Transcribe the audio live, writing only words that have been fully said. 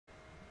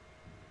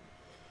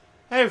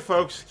Hey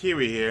folks,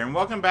 Keywii here, and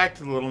welcome back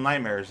to the Little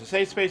Nightmares, a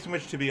safe space in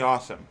which to be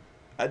awesome.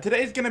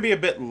 Today's going to be a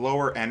bit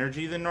lower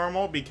energy than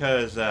normal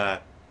because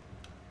it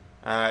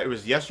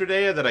was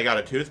yesterday that I got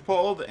a tooth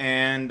pulled,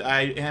 and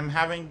I am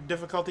having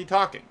difficulty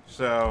talking.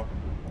 So,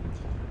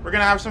 we're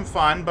going to have some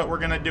fun, but we're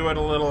going to do it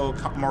a little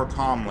more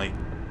calmly.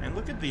 And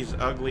look at these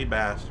ugly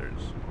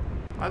bastards.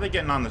 Why are they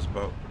getting on this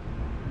boat?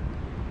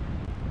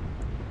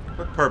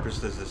 What purpose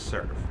does this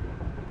serve?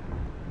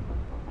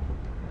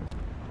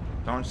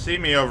 Don't see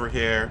me over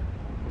here.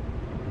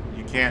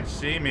 You can't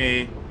see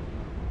me.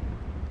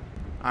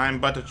 I'm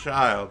but a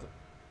child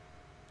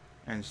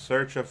in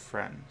search of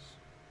friends.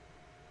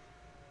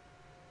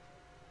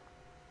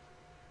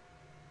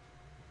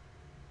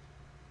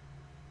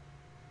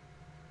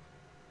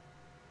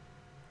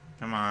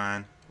 Come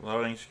on,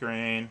 loading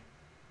screen.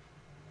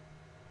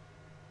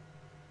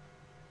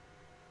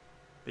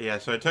 But yeah,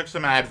 so I took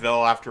some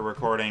Advil after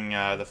recording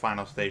the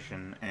final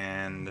station,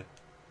 and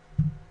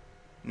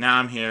now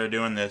I'm here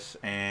doing this,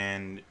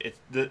 and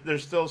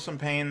there's still some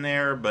pain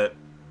there, but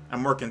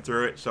I'm working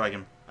through it so I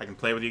can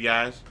play with you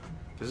guys.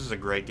 This is a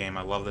great game.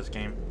 I love this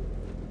game.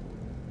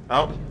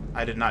 Oh,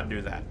 I did not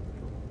do that.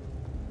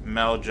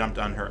 Mel jumped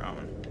on her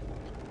own.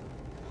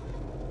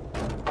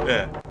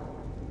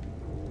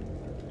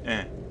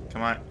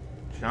 Come on.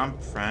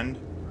 Jump, friend.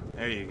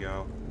 There you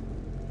go.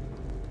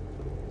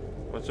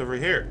 What's over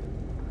here?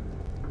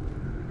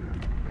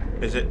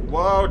 Is it...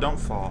 Whoa, don't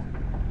fall.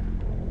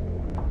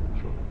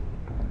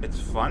 It's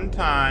fun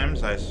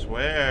times, I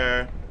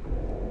swear.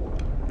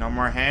 No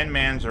more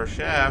handmans or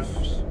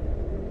chefs.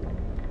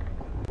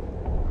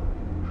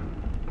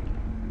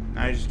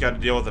 Now you just gotta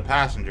deal with the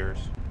passengers.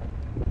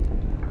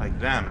 Like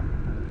them.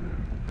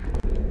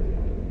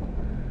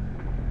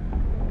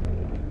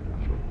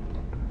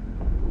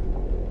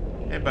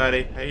 Hey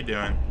buddy, how you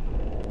doing?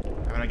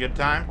 Having a good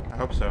time? I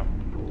hope so.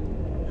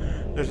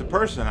 There's a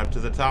person up to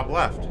the top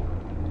left.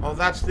 Oh,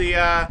 that's the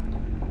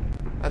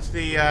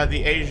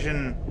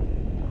Asian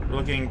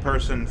looking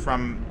person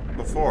from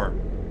before.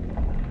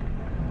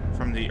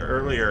 From the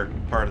earlier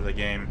part of the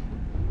game.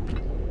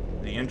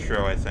 The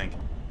intro, I think.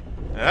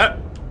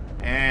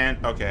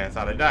 And, okay, I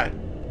thought I died.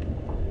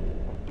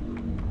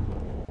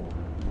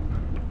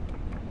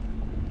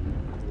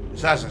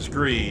 Assassin's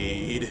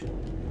Creed.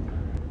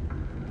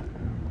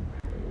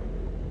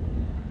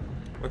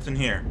 What's in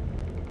here?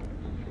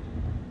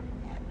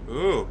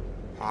 Ooh,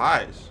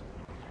 pies.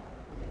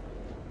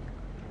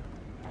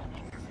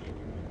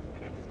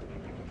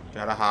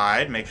 Gotta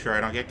hide, make sure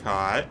I don't get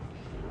caught.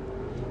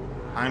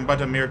 I'm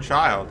but a mere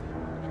child.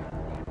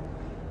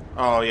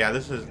 Oh yeah,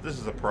 this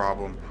is a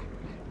problem.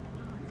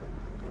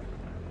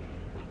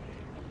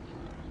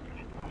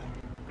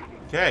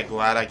 Okay,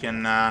 glad I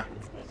can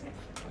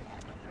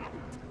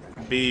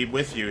be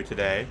with you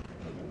today.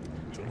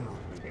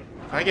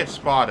 If I get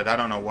spotted, I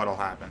don't know what'll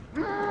happen.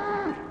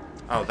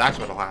 Oh, that's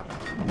what'll happen.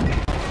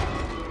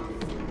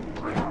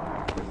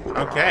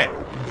 Okay.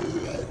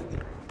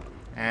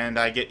 And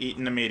I get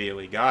eaten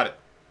immediately. Got it.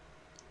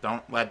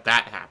 Don't let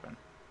that happen.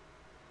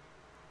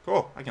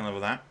 Cool. I can live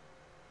with that.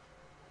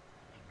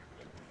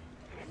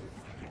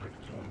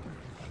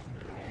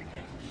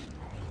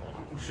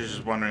 She's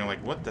just wondering,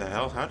 like, what the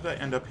hell? How did I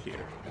end up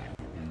here?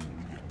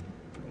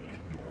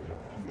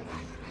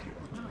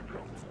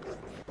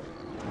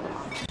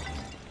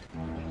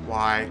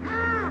 Why?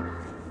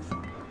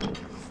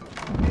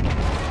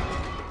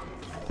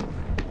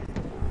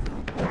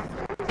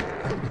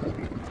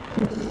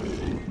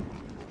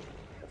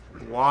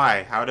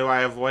 Why? How do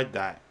I avoid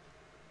that?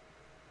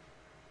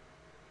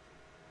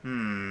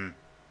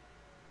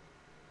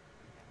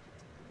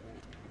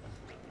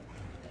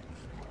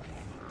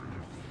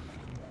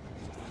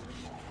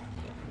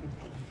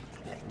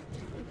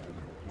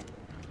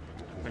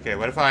 Okay,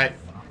 what if I...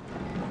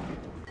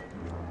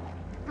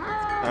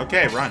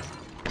 Okay, run.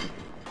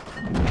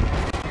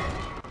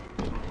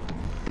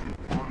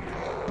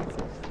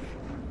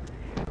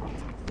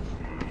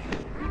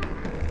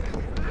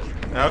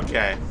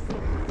 Okay.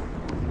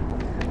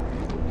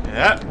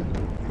 Yep.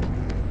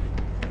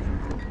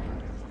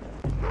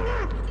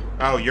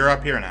 Oh, you're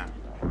up here now.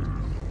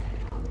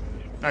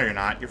 No, you're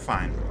not. You're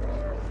fine.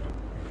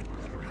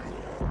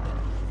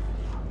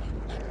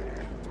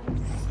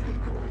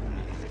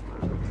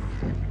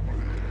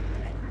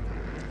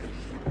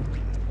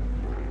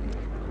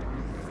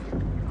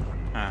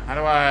 How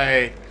do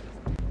I...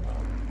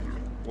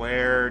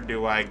 Where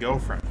do I go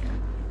from here?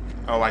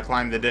 Oh, I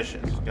climb the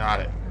dishes. Got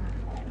it.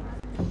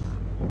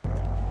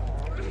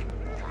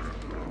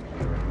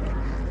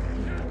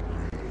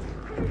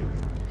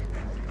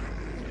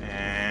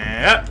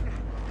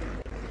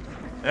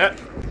 Yep.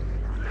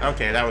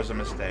 Okay, that was a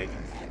mistake.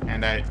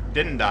 And I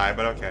didn't die,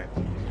 but okay.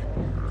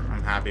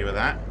 I'm happy with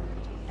that.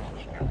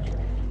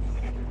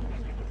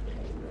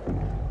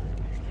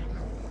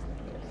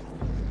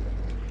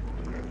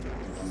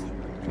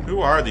 Who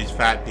are these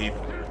fat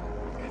people?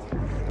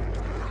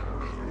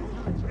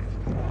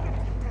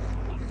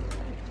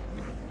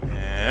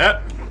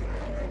 Yep.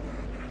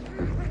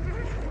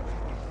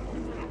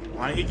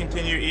 Why don't you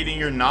continue eating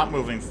your not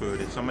moving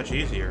food? It's so much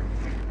easier.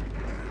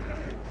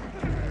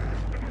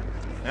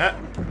 Yeah.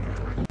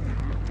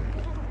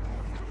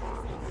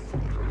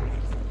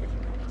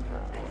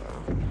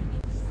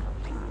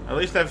 At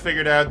least I've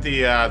figured out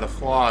the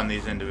flaw in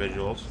these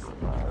individuals.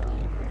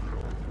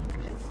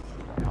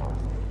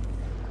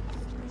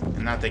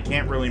 And that they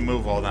can't really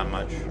move all that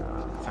much,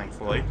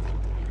 thankfully.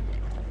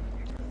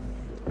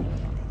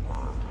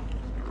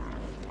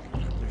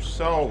 They're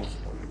so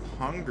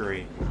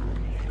hungry.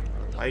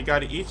 Why you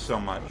gotta eat so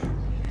much?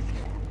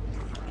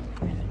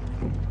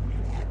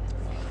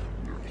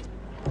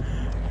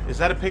 Is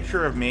that a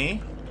picture of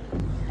me?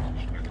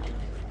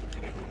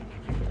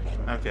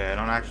 Okay, I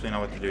don't actually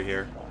know what to do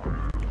here.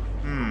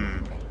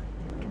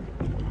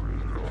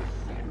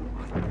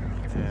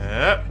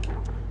 Yep.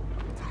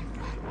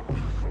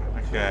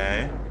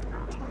 Okay.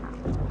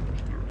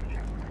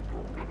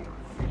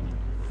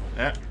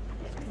 Yep.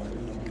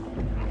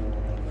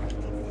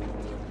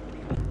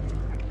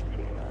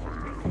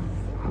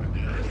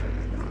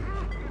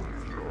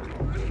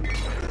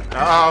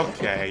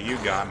 Okay, you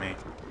got me.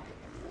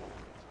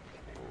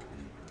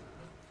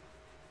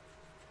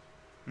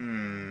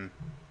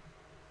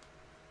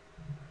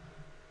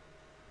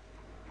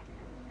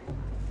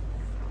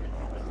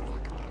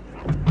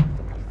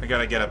 I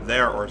gotta get up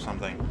there or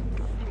something.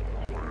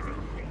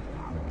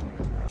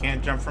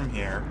 Can't jump from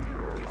here.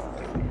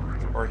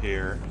 Or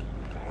here.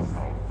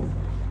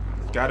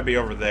 It's gotta be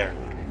over there.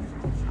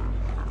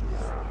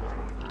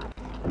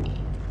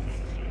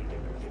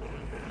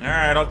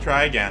 Alright, I'll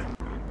try again.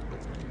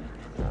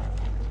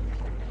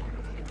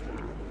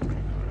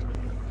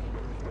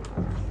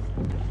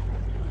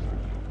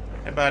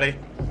 Hey, buddy.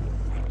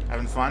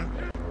 Having fun?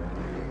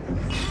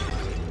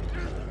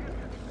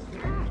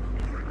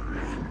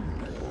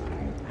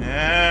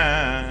 Yeah.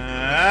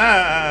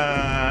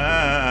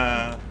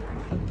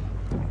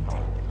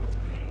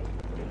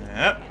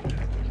 Yep.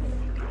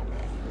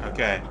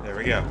 Okay, there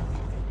we go.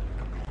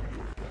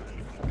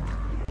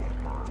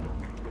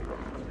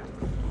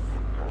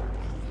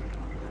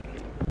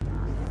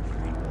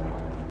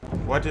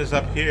 What is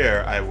up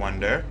here, I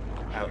wonder?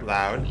 Out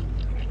loud.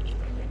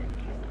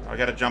 I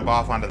gotta jump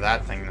off onto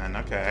that thing then.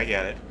 Okay, I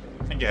get it.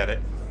 I get it.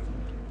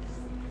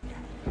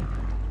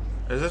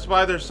 Is this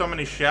why there's so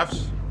many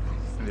chefs?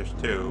 I think there's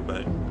two,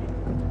 but...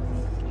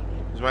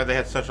 This is why they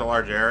had such a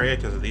large area,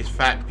 because of these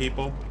fat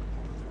people.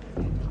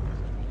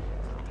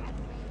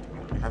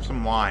 Have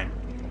some wine.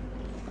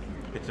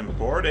 It's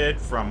imported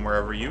from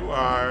wherever you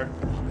are.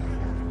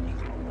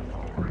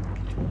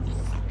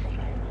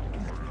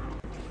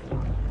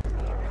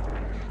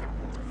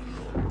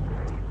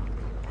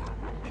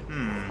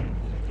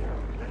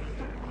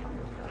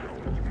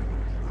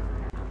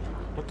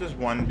 What does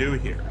one do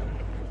here?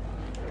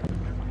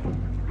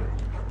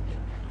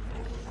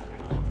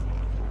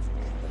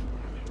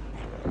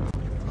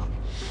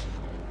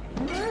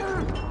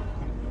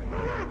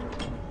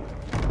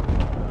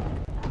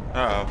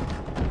 Uh-oh.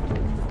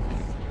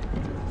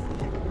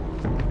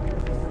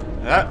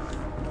 Ah.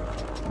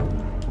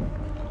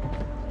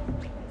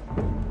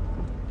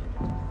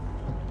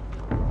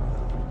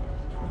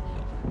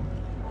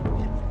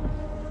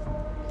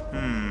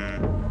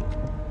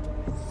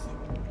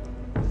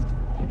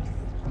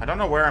 I don't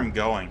know where I'm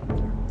going.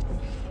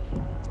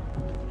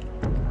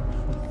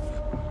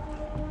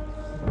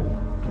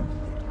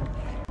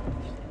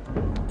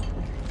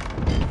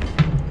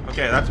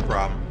 Okay, that's a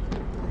problem.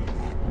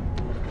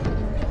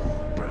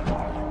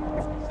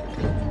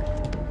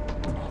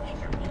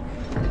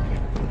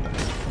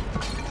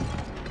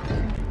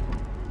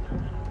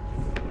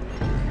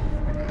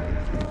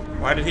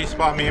 Why did he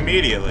spot me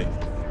immediately?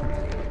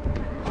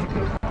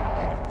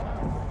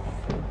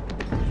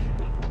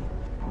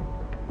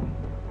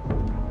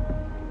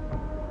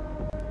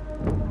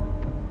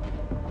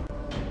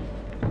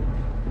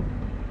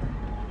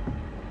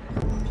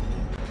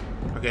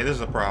 Okay, this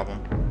is a problem.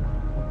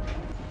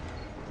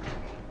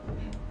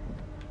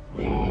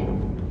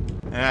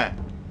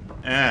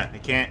 I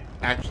can't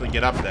actually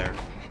get up there.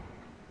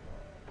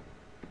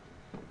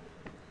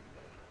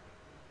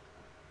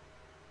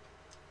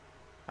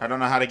 I don't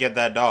know how to get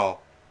that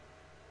doll.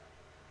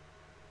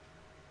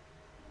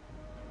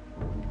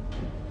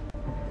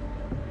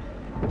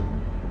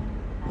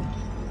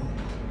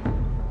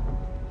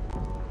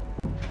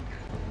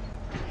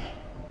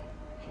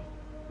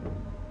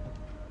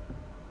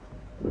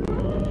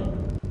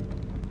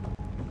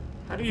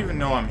 How do you even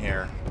know I'm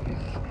here?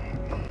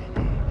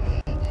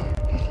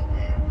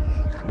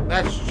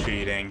 That's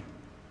cheating.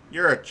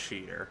 You're a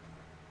cheater.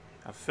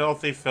 A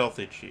filthy,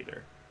 filthy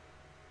cheater.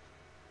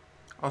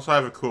 Also, I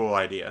have a cool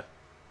idea.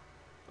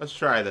 Let's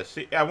try this.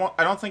 See, I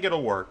don't think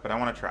it'll work, but I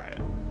want to try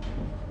it.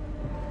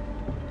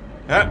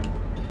 Yep.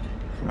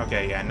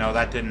 Okay, yeah, no,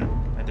 that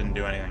didn't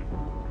do anything.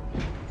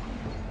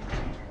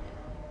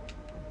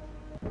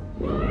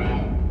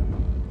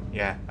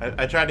 Yeah,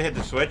 I tried to hit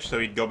the switch so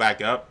he'd go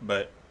back up,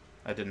 but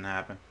that didn't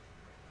happen.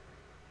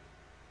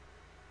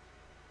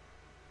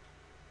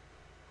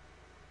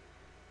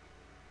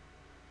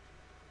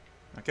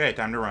 Okay,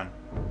 time to run.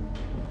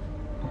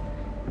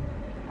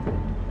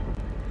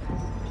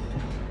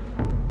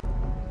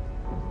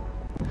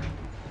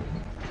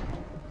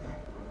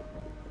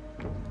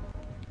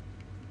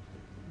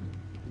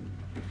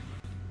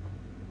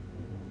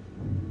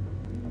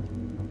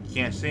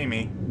 can't see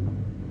me.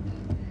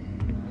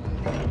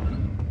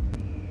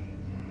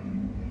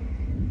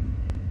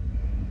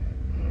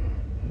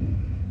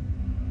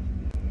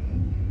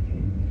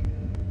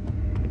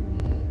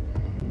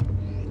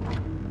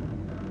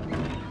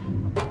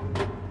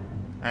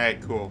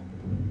 Alright, cool.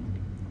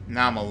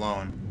 Now I'm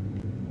alone.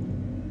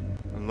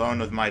 Alone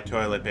with my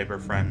toilet paper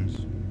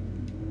friends.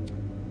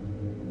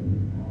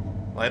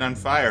 Light on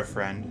fire,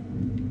 friend.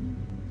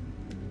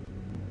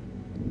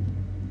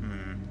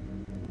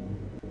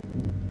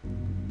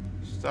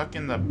 Stuck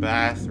in the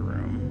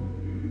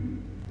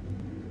bathroom.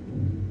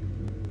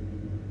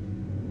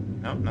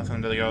 Nope,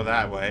 nothing to go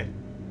that way.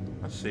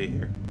 Let's see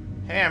here.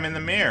 Hey, I'm in the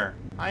mirror.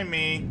 Hi,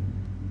 me.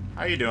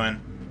 How you doing?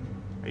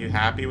 Are you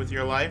happy with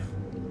your life?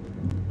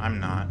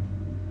 I'm not.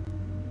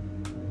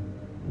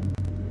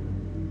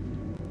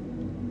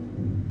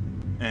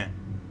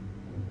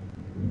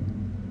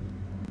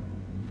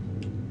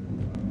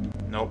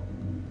 Nope.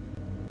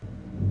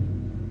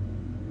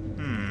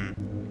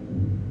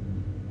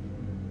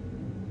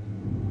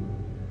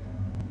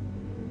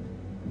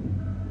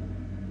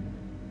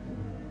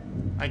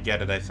 I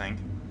get it, I think.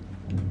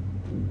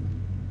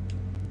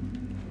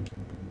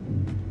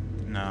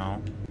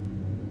 No.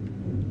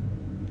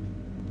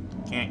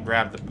 Can't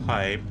grab the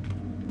pipe.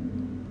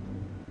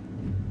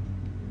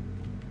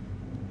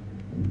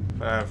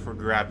 But if we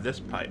grab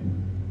this pipe.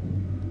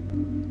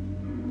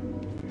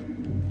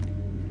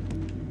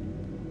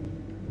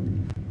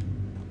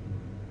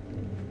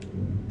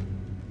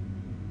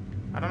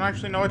 I don't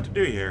actually know what to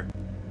do here.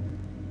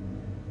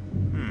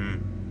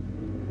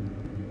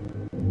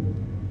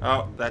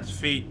 Oh, that's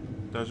feet.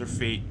 Those are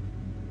feet.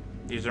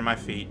 These are my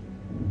feet.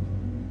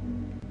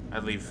 I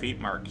leave feet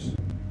marks.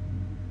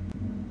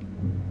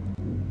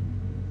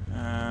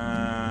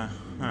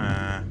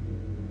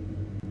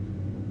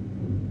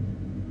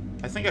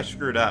 I think I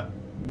screwed up.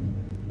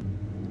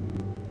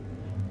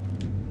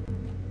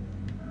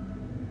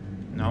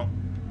 Nope.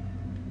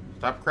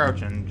 Stop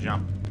crouching,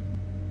 jump.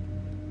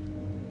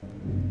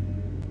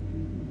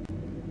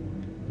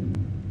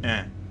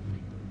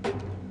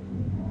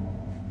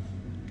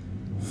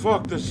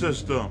 Fuck the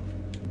system.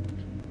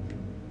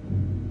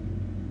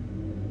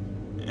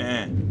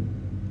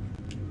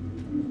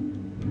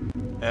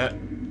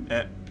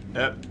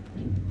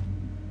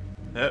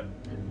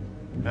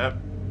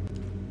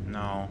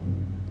 No.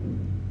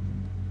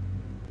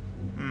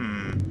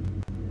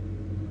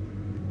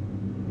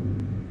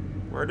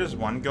 Where does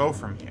one go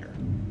from here?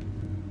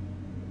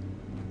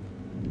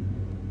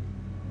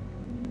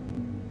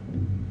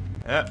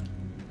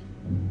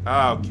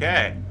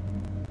 Okay.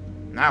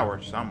 Now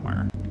we're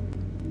somewhere.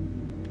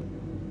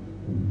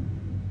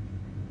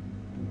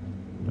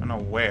 Don't know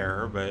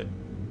where, but...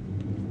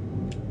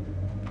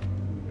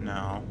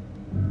 No.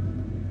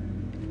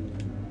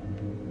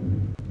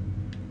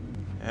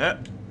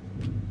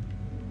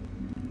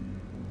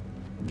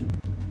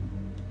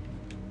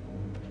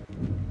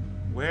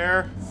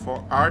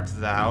 Wherefore art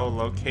thou,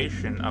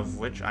 location of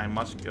which I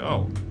must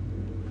go?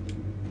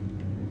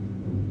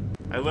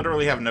 I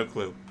literally have no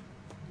clue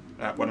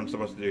at what I'm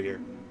supposed to do here.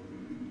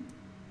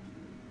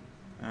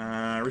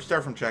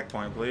 Restart from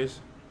checkpoint, please.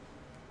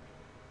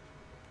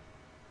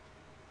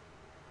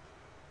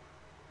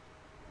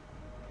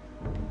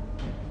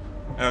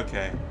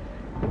 Okay.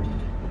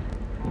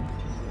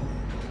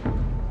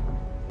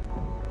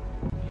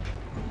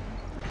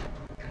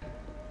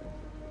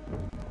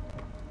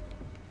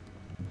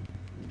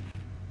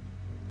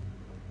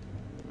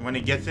 When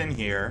he gets in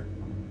here,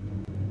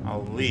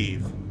 I'll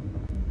leave.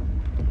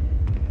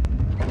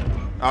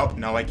 Oh,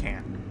 no, I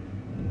can't.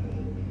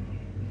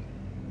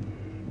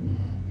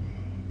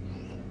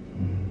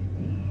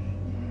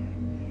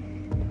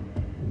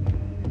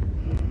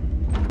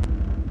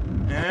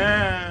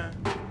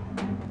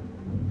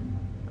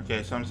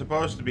 Okay, so I'm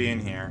supposed to be in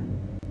here.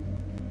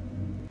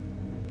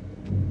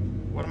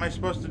 What am I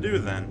supposed to do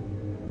then?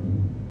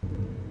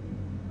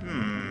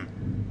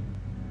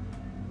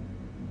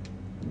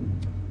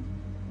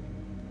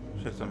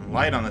 Shed some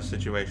light on this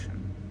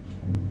situation.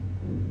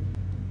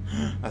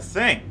 A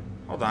thing!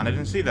 Hold on, I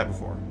didn't see that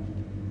before.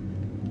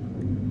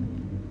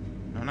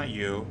 No, not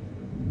you.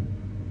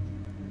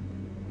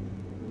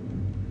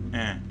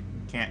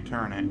 Can't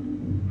turn it.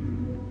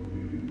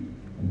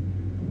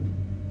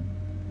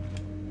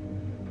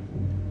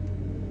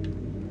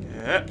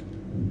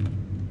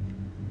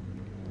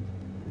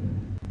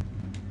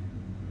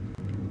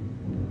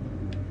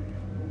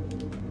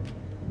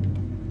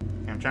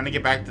 I'm trying to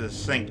get back to the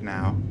sink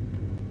now.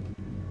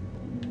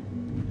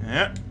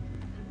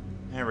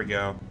 There we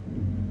go.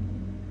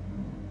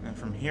 And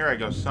from here I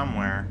go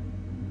somewhere.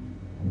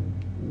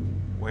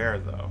 Where,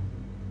 though?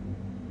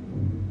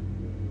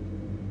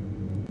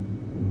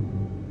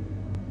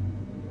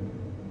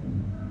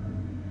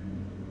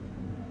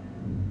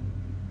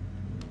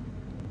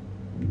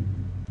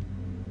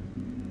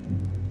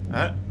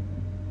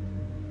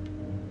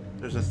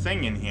 There's a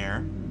thing in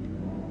here.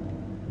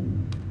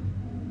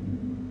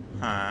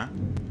 Huh.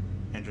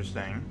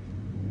 Interesting.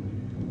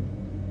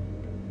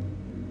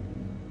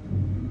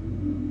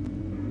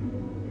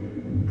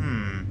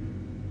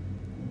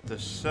 the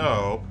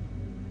soap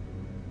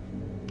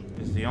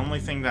is the only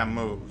thing that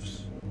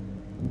moves.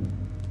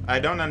 I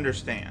don't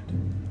understand.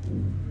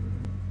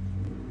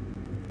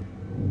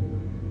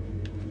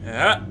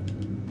 Yeah.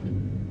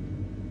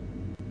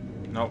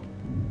 Nope.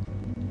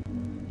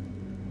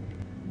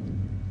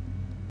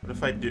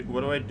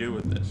 What do I do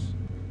with this?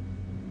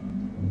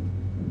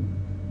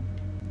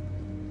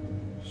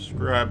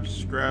 Scrub,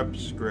 scrub,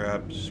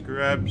 scrub,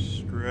 scrub,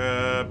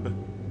 scrub.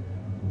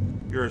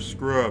 You're a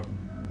scrub.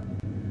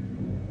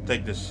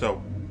 Take this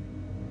soap.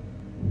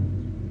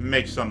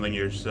 Make something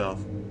yourself.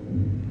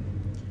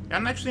 I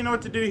don't actually know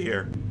what to do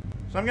here.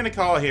 So I'm going to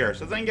call it here.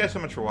 So thank you guys so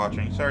much for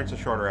watching. Sorry it's a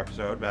shorter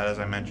episode, but as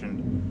I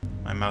mentioned,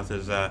 my mouth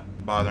is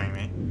bothering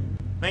me.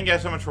 Thank you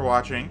guys so much for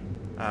watching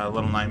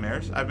Little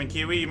Nightmares. I've been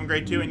Keywii. You've been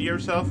great too, and you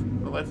yourself a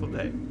delightful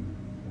day.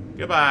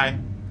 Goodbye.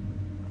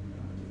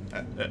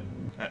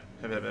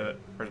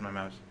 Where's my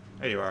mouse?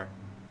 There you are.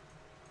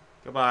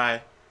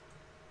 Goodbye.